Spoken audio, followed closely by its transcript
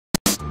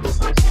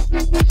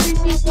You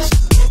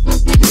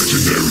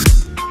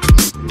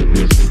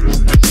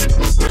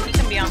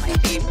can be on my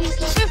team.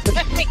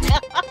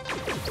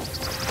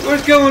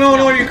 What's going on,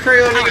 all you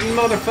crayon-eating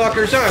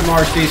motherfuckers? I'm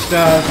RC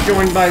Stubbs,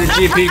 joined by the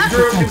GP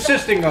crew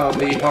consisting of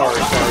the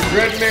R-Star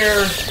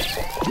Dreadmare,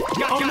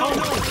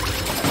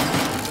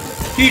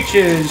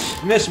 Peaches,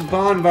 Miss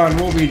Bonbon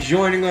will be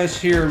joining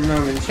us here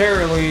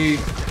momentarily,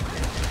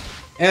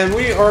 and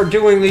we are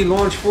doing the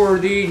launch for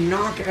the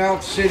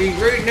Knockout City.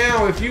 Right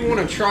now, if you want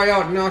to try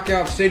out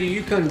Knockout City,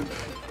 you can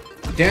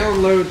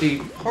download the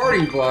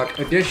Party Block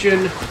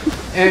edition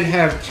and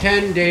have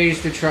 10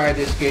 days to try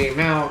this game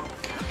out.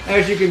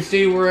 As you can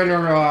see, we're in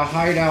our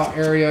hideout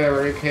area,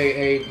 or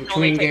aka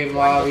between game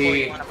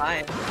lobby.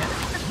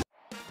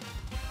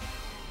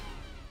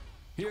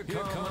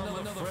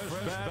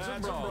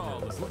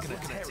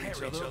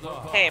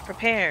 Hey,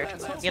 prepared.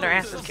 Get our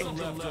asses kicked.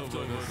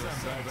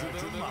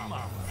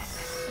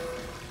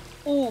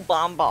 Ooh,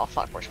 bomb ball.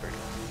 Fuck, we're screwed.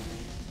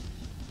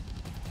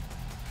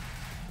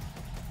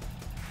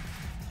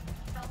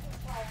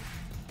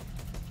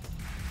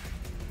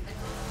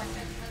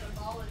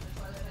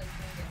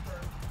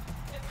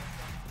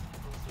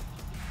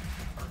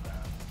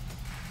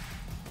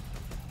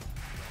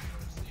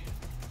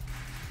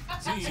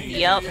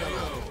 Yep.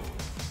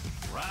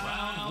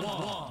 Round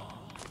one.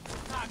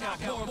 Knock out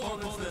more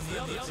opponents than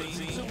the other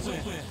team to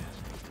win.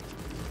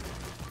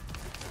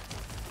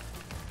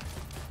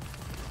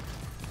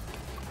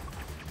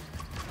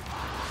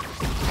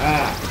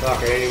 Ah, fuck,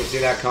 I didn't even see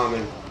that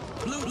coming.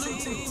 Blue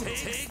team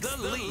takes the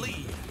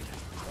lead.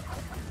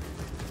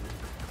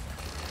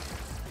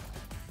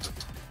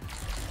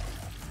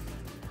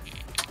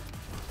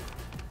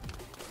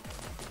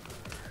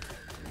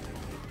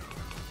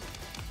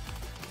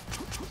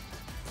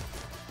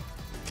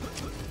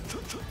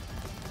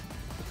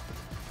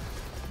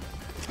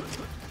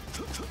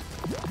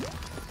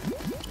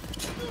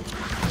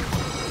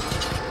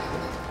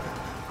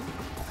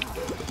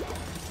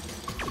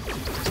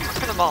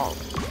 For the ball.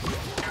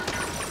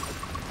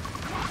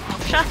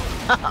 Shut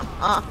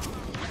up.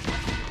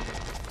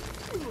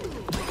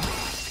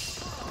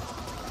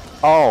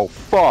 Oh,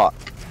 fuck.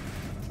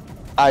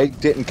 I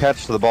didn't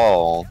catch the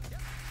ball.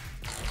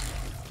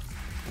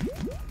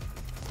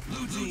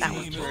 That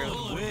was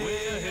true.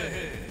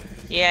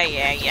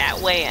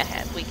 Yeah, way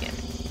ahead. We get it.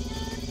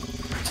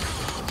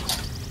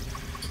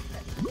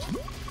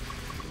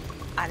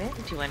 I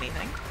didn't do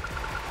anything.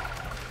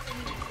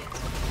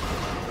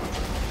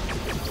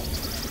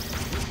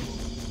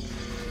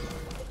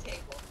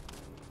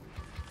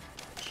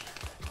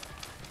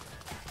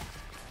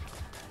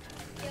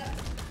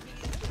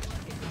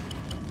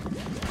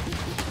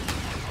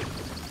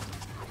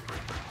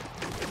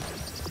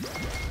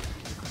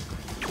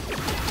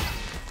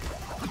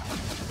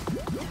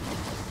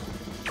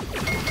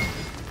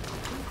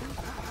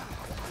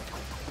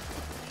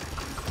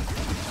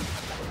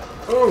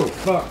 Oh,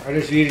 fuck, I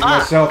just yeeted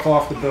myself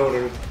off the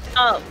building.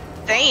 Oh,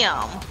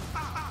 damn.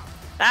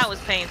 That was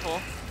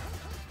painful.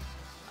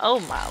 Oh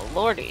my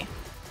lordy.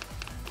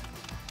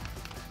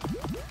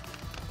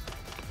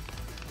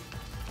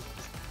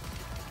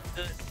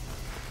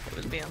 It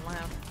was being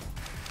loud.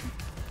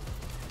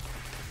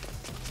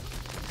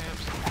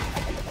 Oops.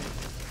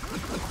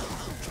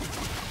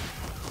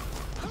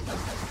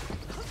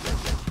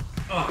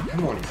 Oh,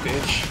 come on, you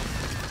bitch.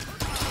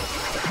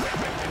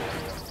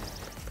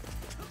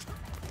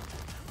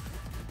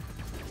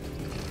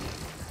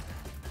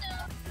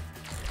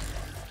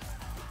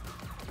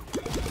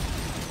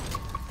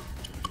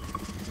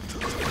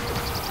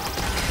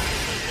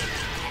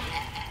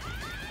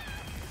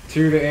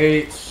 Two to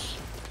 8.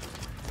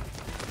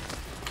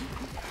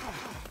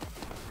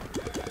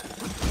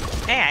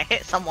 Hey, I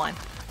hit someone.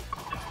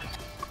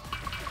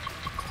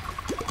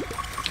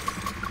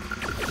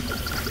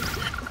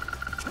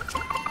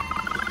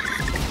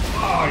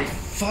 Oh,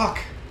 fuck.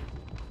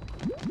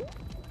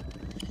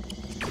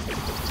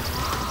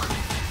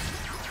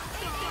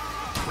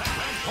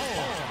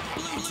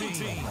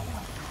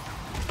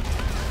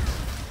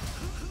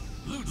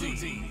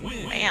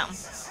 Bam.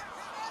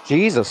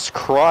 Jesus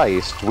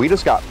Christ, we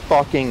just got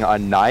fucking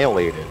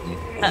annihilated.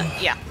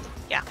 Yeah.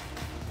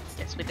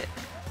 Yes, we did.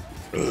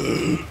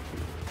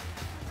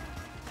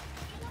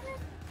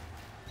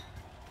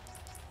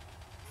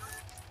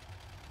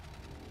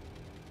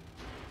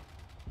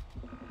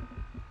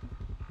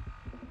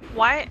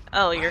 Why?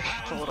 Oh, you're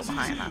just a little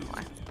behind, that's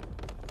why.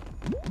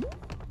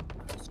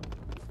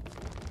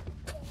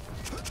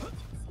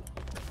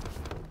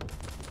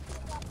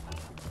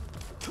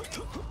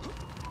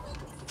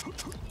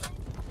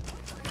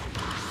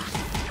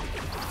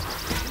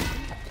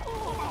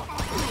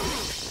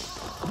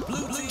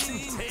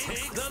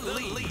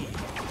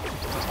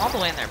 All the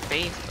way in their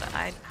base, but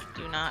I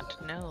do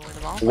not know where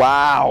the ball is.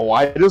 Wow,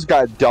 I just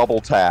got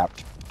double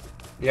tapped.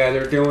 Yeah,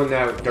 they're doing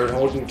that. They're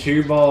holding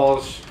two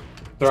balls,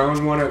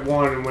 throwing one at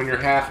one, and when you're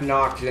half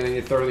knocked, then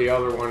you throw the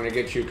other one to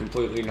get you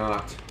completely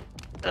knocked.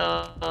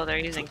 Oh, they're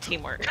using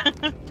teamwork.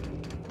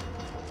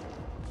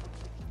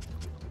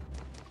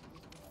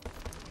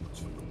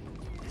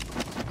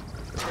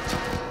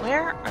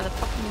 Where are the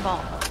fucking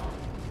balls?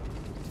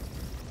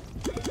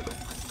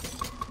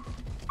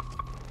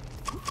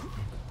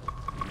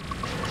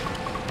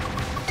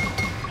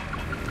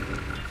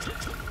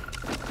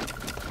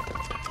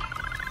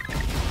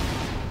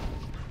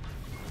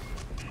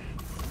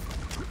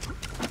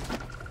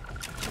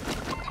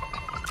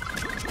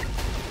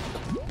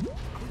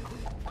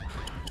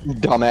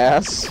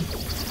 Dumbass.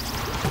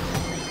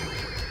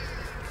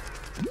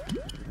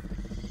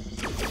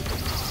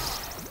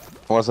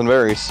 Wasn't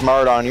very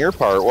smart on your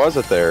part, was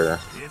it there?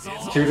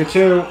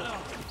 2-2.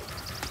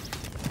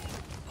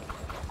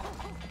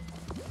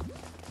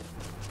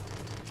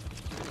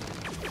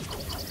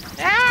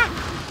 Ah!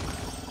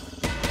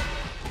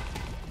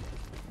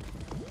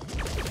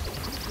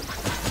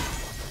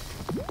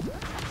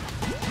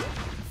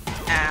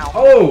 Ow.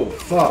 Oh,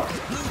 fuck.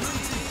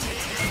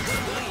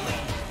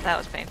 That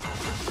was painful.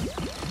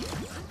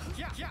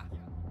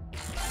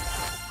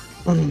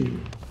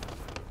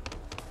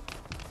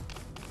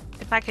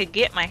 If I could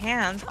get my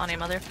hands on a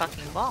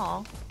motherfucking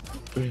ball.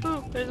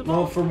 Ooh, there's a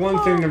ball. Well, for one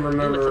thing to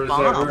remember is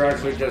that bomb. we're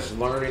actually just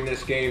learning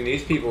this game.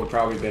 These people have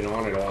probably been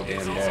on it all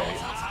damn day.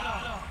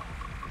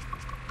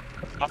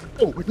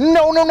 Oh,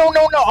 no, no, no,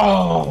 no, no!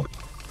 Oh!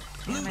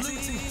 Blue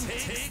team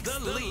takes the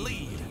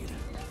lead.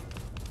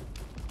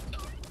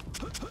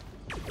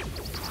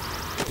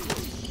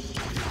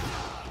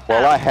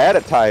 Well, I had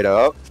it tied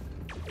up.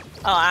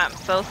 Oh, I'm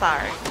so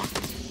sorry.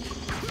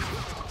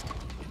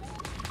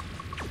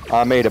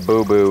 I made a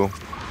boo-boo.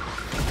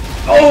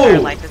 Oh!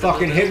 Like this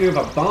Fucking movie. hit me with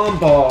a bomb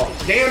ball.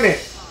 Damn it!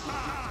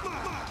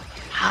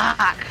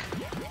 Fuck.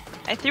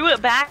 I threw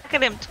it back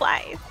at him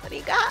twice, but he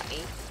got me.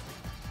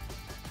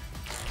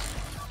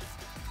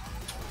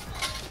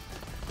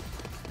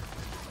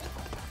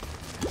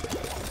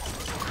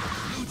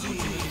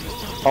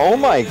 Oh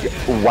my...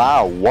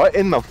 Wow, what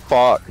in the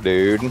fuck,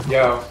 dude?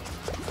 Yo.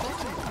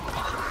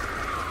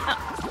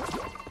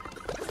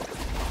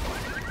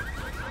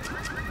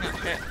 Oh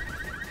shit.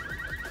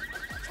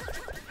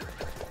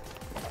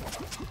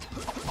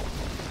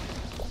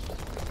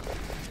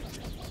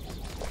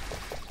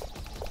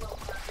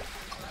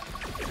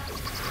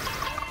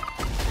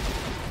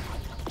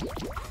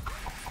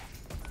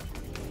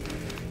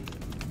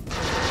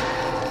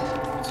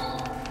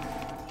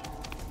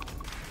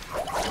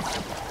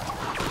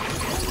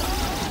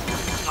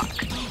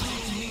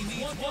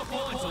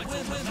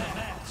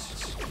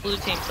 Blue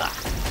team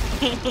sucks.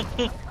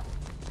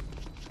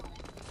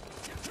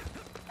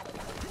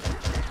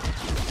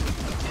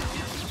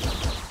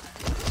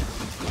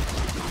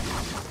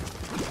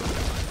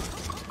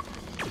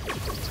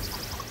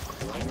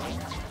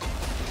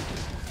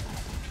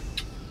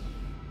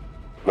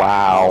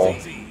 Wow.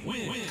 Team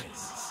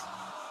wins.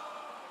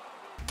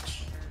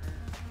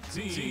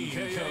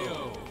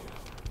 TKO.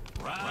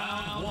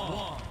 Round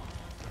 1.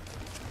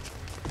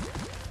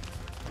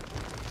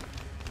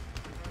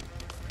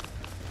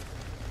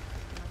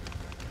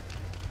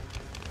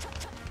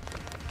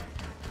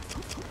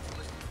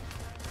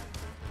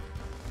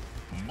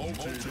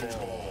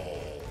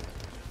 Multi-ball.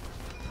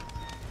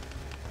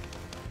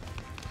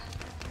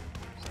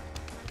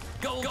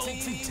 Gold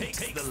team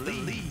takes the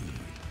lead.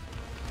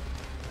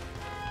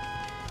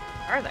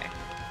 Are they?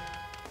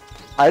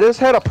 I just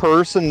had a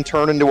person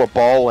turn into a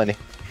ball and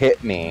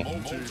hit me.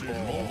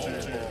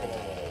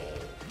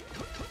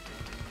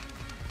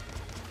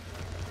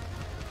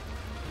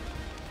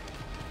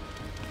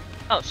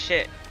 Oh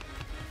shit.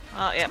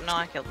 Oh yep, no,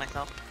 I killed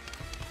myself.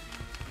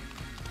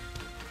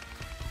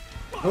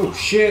 Oh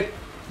shit.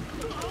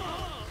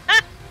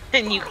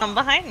 And you come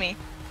behind me.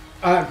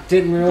 I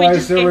didn't realize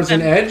just there gave was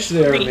an them edge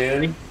there, three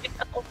man. kills.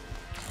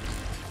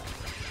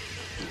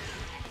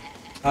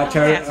 I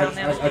yeah, I found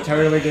the other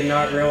totally did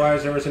not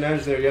realize there was an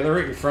edge there. Yeah, they're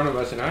right in front of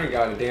us, and I ain't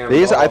got a damn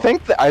These, ball. I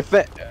think,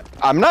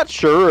 I'm not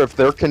sure if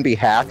there can be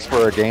hacks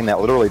for a game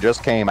that literally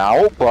just came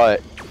out,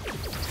 but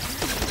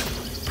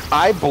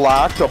I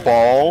blocked a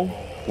ball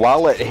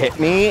while it hit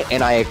me,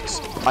 and I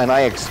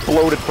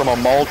exploded from a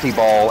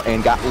multi-ball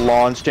and got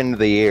launched into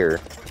the air.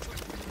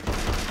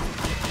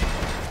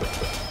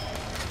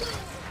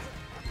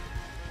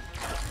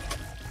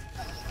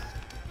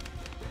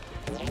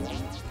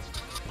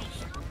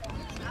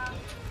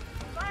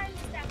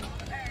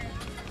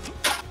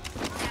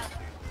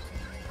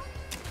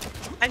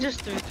 I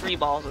just threw 3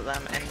 balls at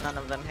them and none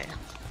of them hit.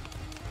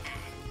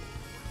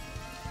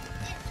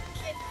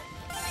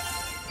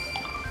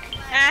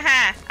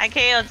 Aha! I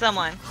KO'd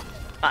someone.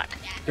 Fuck.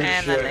 Good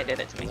and shit. then they did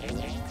it to me.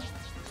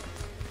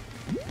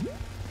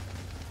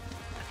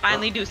 I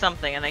finally do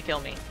something and they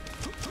kill me.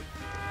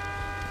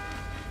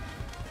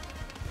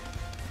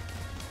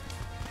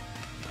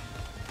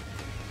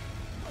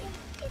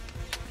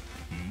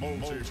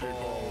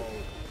 Multi-ball.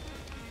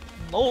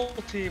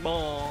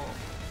 Multi-ball.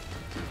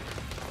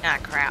 Ah,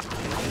 crap.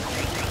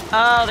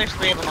 Oh, there's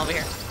 3 of them over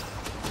here.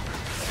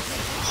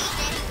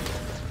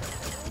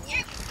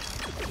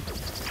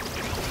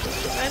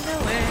 Run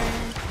away.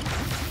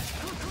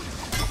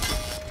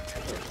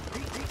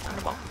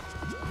 Thunderball.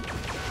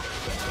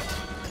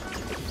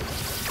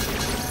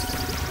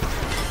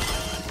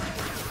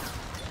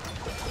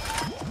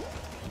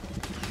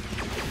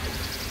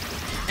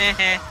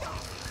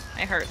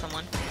 I hurt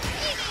someone.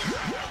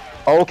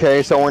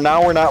 Okay, so we're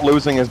not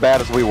losing as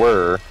bad as we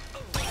were.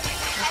 I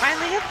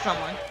finally hit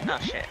someone. Oh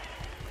shit.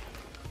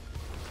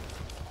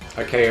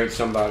 I KO'd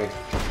somebody.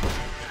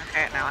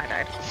 Okay, now I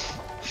died.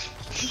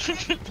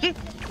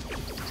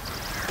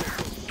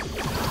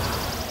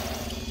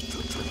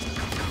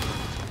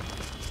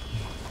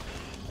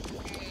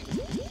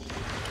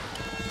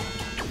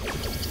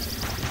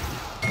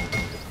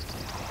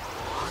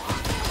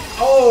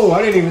 Oh,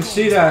 I didn't even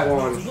see that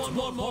one.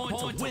 One more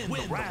point to win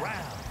the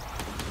round.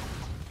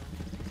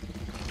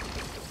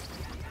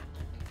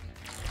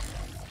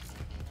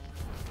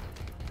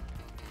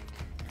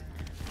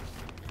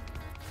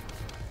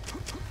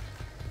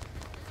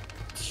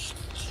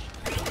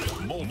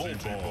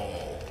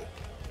 Multi-ball.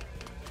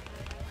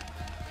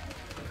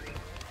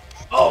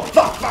 Oh,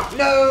 fuck,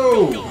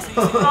 no!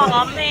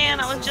 Oh man,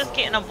 I was just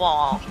getting a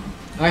ball.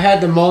 I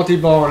had the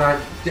multi-ball and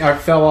I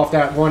fell off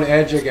that one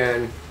edge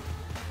again.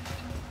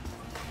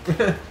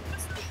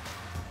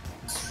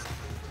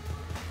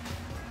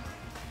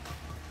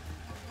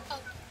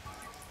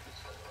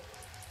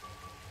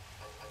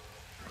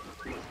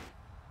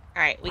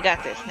 Alright, we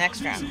got this.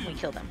 Next round, we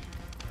killed him.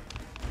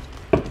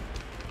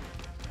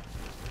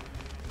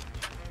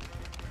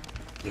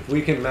 If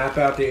we can map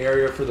out the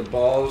area for the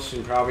balls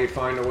and probably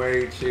find a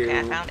way to Okay,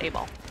 I found a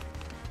ball.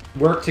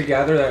 work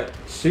together that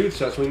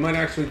suits us, we might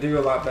actually do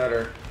a lot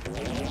better.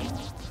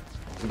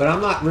 But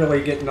I'm not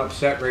really getting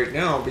upset right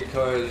now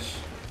because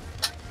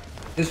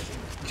it's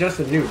just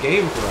a new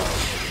game for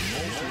us.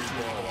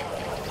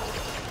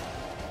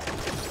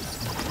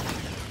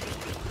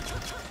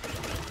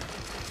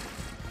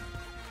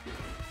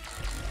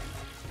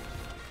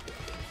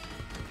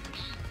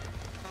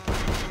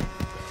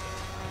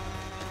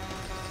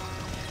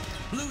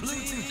 Blue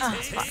team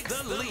takes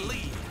the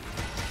lead.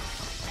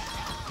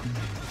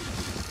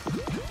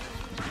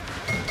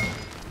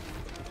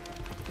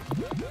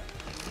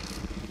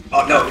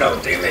 Oh, no,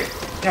 damn it!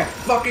 That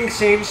fucking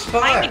same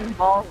spot! Finding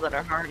balls that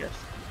are hardest.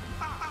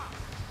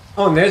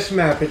 On this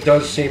map, it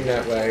does seem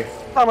that way.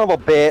 Son of a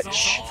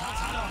bitch.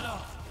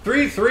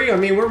 3-3, I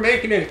mean, we're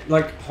making it,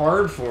 like,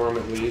 hard for him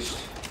at least.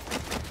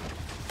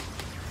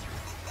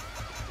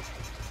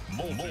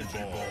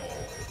 Multi-ball.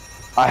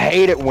 I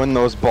hate it when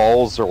those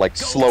balls are like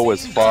slow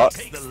as fuck.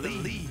 Takes the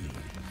lead.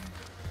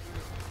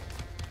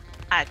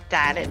 I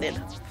died at it.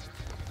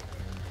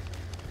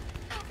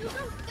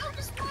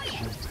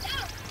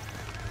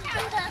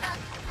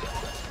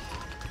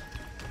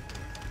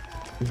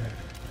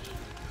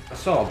 I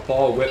saw a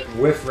ball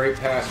whiff right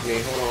past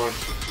me. Hold on.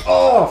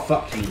 Oh,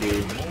 fuck you,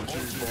 dude.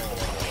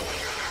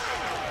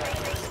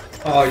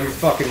 Oh, you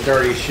fucking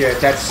dirty shit.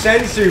 That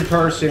Sensu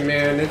person,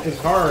 man, it is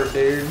hard,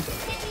 dude.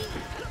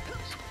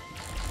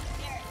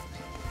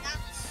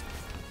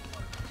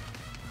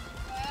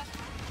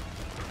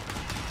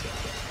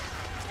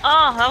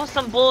 Oh, that was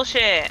some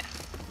bullshit.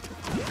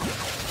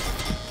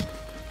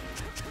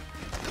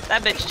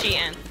 That bitch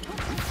cheating.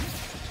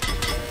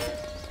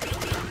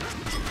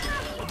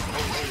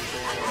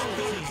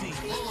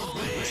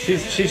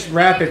 She's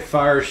rapid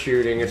fire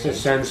shooting. It's a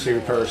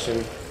Sensu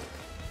person.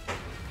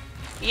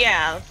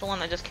 Yeah, that's the one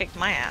that just kicked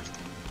my ass.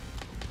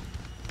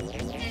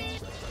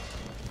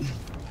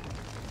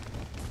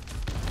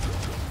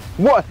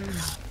 What?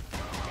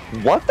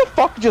 What the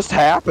fuck just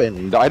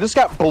happened? I just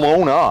got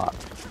blown up.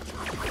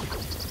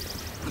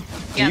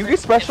 Do Yeah, you get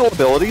special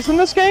abilities in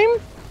this game?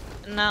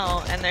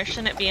 No, and there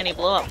shouldn't be any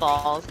blow-up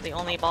balls. The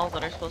only balls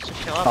that are supposed to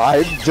show up.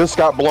 I just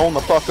got blown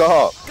the fuck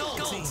up.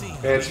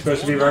 Yeah, it's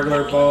supposed to be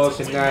regular balls,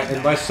 and that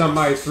unless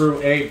somebody threw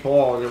a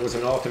ball and it was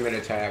an ultimate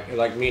attack,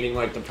 like meaning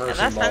like the Yeah, person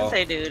that ball.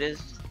 Sensei dude is.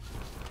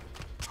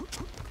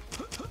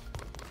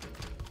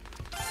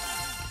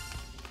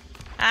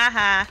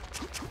 Aha.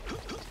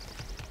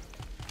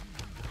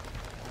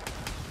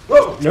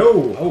 Whoa!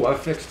 No! Oh, I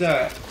fixed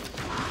that.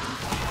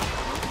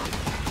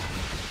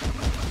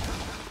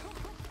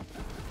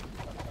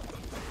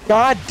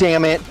 God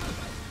damn it.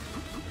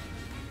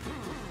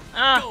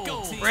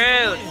 Oh,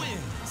 rude.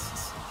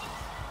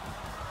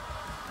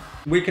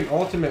 We can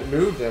ultimate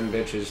move them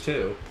bitches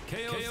too.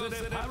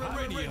 KOZ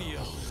Pirate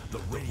Radio. The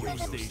radio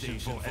station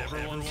for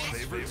everyone's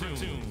favorite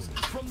tunes.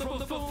 From the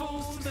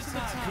buffoons to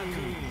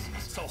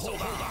tycoons. So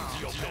hold on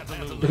to your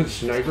pantaloons.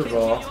 Sniper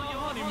ball.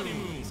 On your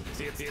honeymoons.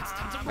 It's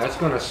time to That's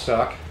gonna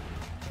suck.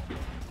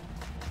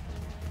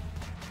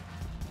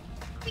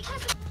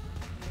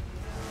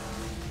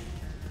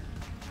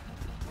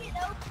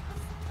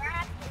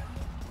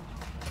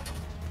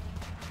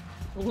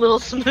 Little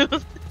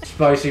smooth.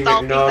 Spicy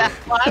Salty McNug.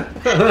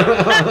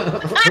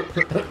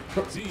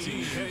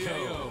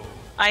 TKO.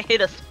 I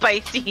hit a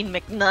spicy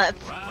McNuts.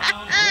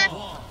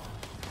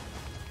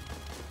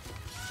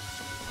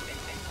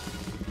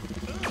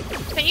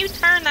 Can you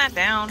turn that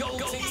down?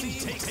 Gold team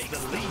takes the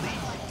lead.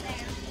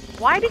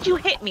 Why did you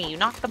hit me? You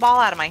knocked the ball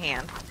out of my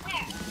hand.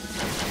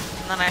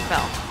 And then I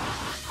fell.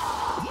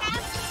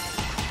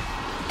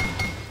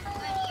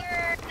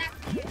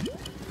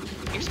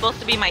 You're supposed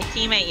to be my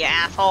teammate, you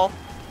asshole.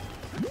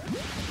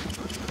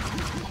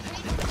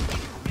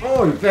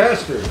 Oh, you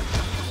bastard!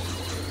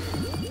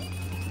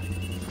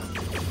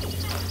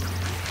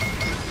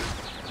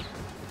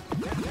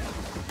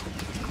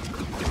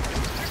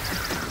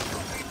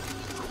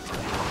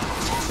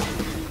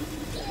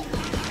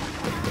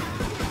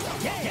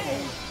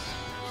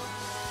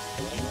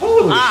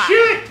 Ah.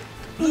 shit!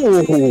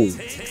 Ooh. What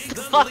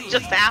the fuck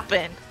just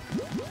happened?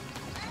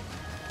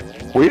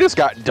 We just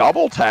got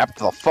double tapped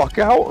the fuck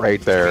out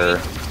right there.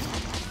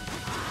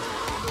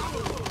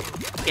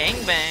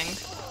 Gangbang.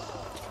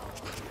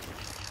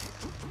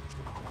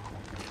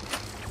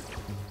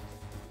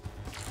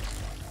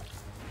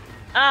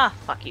 Ah,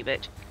 fuck you,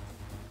 bitch.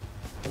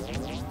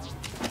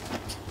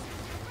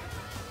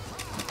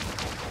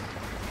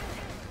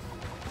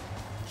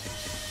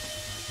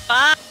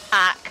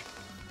 Fuck!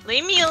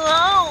 Leave me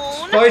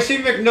alone! Spicy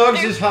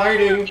McNugs is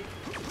hiding.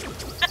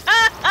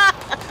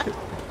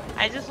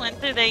 I just went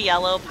through the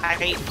yellow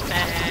pipe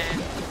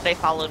and they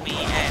followed me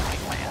and I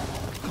went.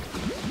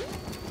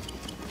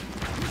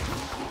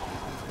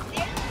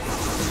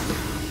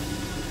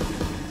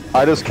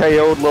 I just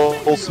KO'd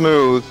Little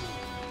Smooth.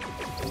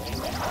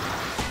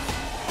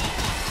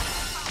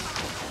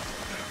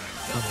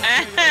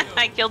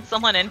 I killed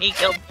someone and he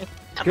killed me.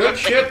 Good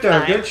shit,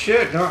 though. Good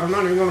shit. No, I'm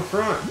not even gonna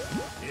front.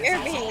 You're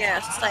being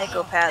a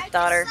psychopath,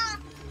 daughter.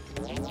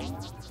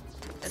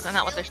 Isn't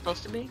that what they're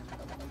supposed to be?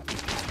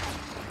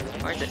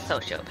 Or is it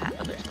sociopath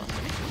that they're supposed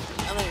to be?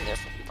 I think they're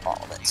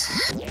all of it.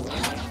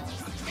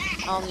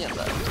 All the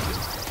above.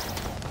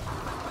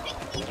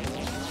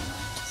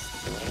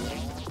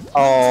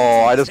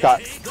 Oh, I just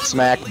got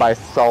smacked by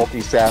Salty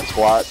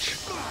Sasquatch.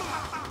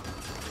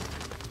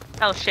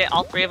 Oh shit,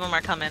 all three of them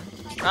are coming.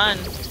 Run.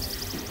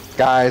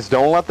 Guys,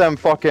 don't let them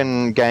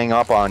fucking gang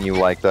up on you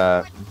like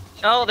that.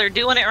 Oh, they're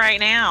doing it right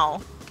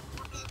now.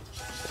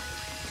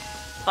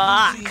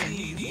 Fuck.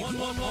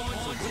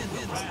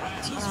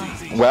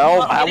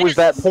 Well, that was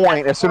that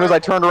point. As soon as I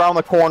turned around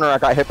the corner, I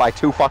got hit by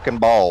 2 fucking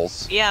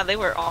balls. Yeah, they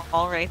were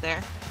all right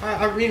there.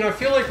 I mean, I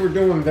feel like we're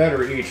doing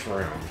better each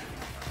round.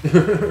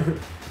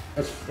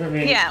 I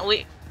mean, Yeah,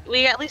 we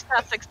at least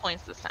got 6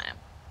 points this time.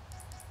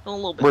 A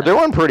little bit We're better.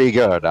 doing pretty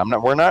good.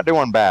 We're not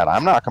doing bad.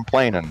 I'm not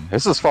complaining.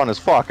 This is fun as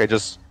fuck.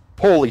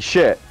 Holy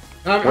shit.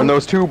 When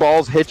those 2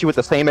 balls hit you at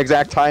the same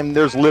exact time,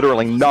 there's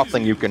literally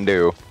nothing you can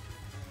do.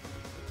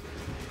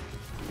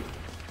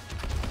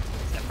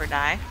 Except for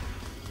die.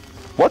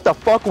 What the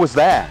fuck was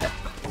that?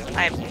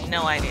 I have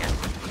no idea.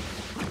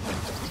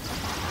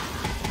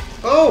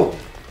 Oh!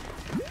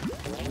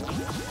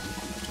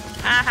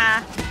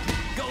 Haha.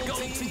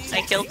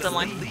 I killed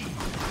someone.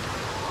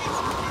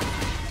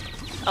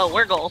 Oh,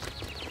 we're gold.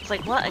 It's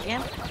like, what,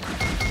 again?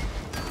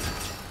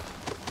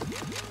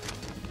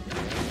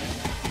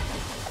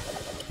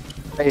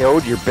 Hey,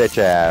 owed your bitch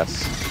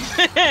ass.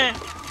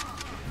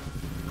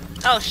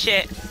 Oh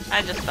shit.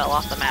 I just fell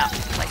off the map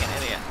like an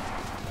idiot.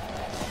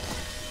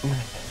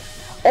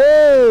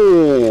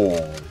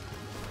 Oh!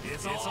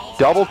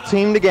 Double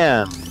teamed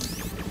again.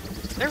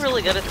 They're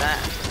really good at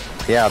that.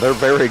 Yeah, they're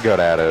very good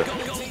at it.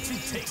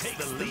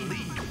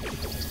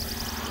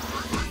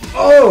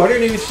 Oh, I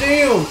didn't even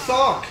see him!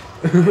 Fuck!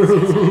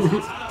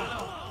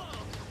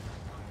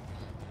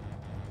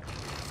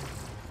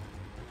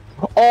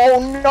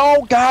 Oh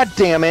no, god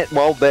damn it.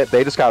 Well,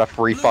 they just got a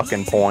free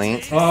fucking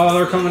point. Oh,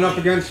 they're coming up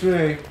against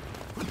me.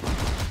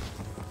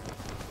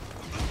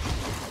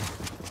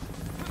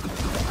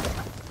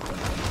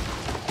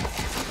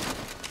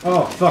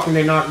 Oh, fucking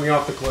they knocked me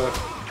off the cliff.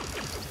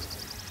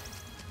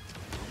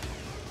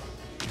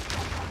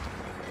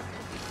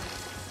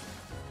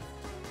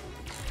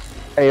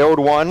 AO'd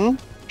 1.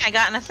 I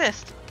got an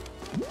assist.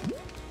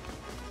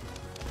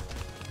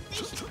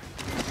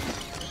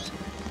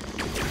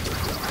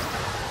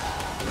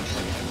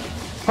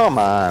 Come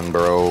on,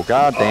 bro.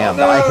 God damn. Oh,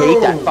 no. I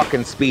hate that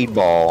fucking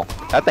speedball.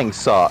 That thing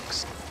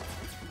sucks.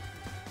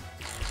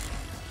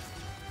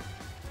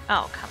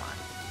 Oh, come on.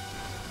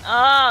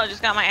 Oh,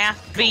 just got my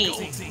ass beat.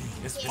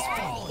 It's just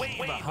far way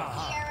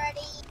behind.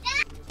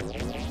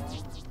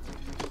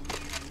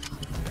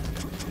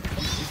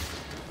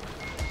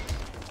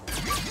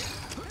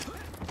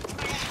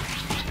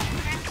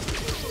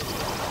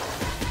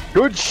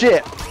 Good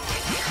shit.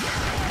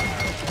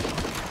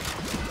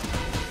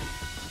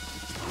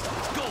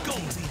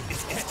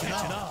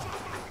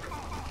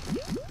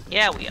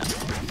 Yeah, we are.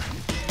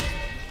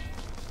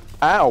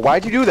 Ow,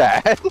 why'd you do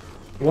that?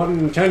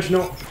 Wasn't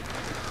intentional.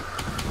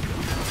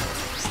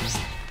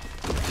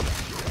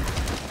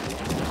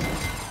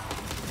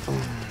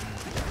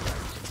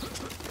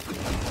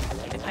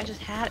 If I just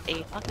had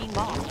a fucking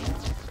ball.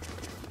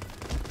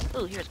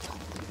 Ooh, here's a ball.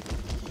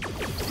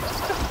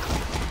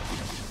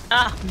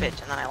 Ah, bitch,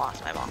 and then I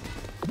lost my ball.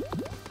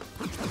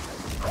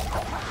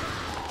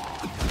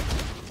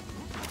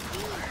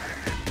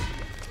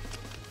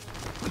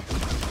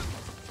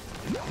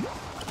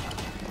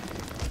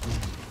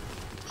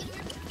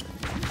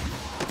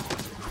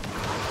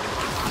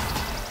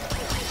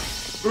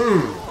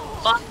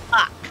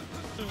 Fuck.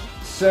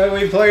 So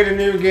we played a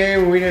new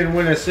game and we didn't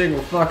win a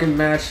single fucking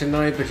match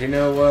tonight, but you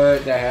know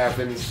what? That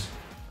happens.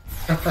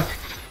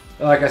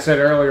 Like I said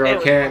earlier, I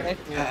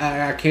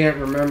can't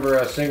remember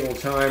a single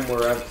time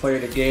where I've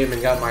played a game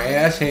and got my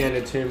ass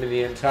handed to me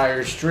the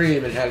entire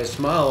stream and had a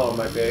smile on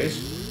my face.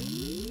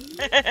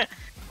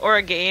 Or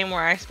a game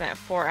where I spent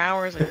 4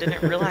 hours and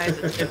didn't realize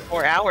it's been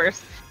 4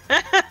 hours.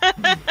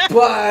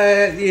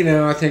 But, you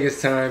know, I think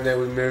it's time that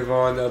we move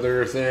on to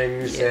other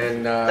things. Yeah,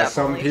 And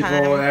some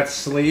people, that's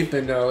sleep,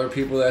 and other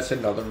people, that's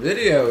another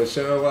video.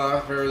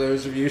 So, for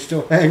those of you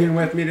still hanging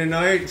with me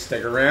tonight,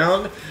 stick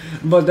around.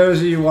 But those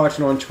of you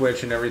watching on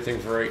Twitch and everything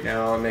for right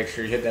now, make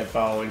sure you hit that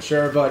follow and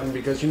share button,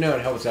 because you know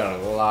it helps out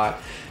a lot.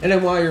 And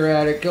then while you're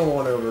at it, go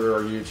on over to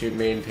our YouTube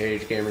main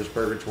page, Gamers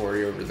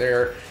Purgatory, over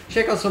there.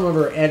 Check out some of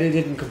our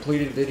edited and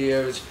completed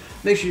videos.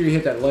 Make sure you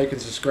hit that like and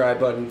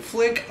subscribe button.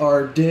 Flick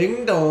our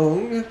ding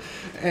dong.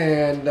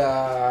 And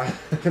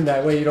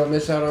that way you don't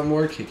miss out on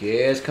more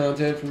kick-ass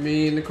content from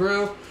me and the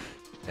crew.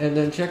 And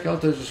then check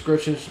out those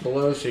descriptions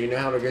below so you know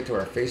how to get to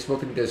our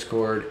Facebook and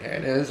Discord.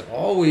 And as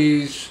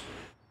always,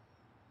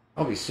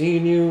 I'll be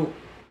seeing you.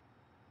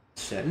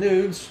 Send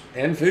nudes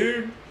and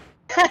food.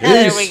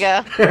 There we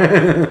go.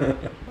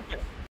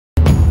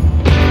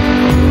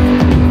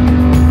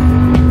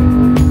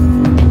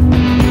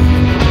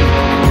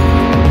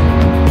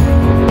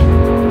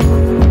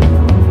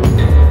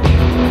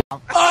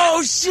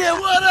 Oh shit,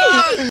 what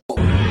up?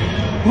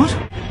 What?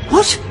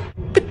 What?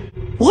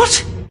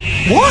 What?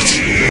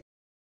 What?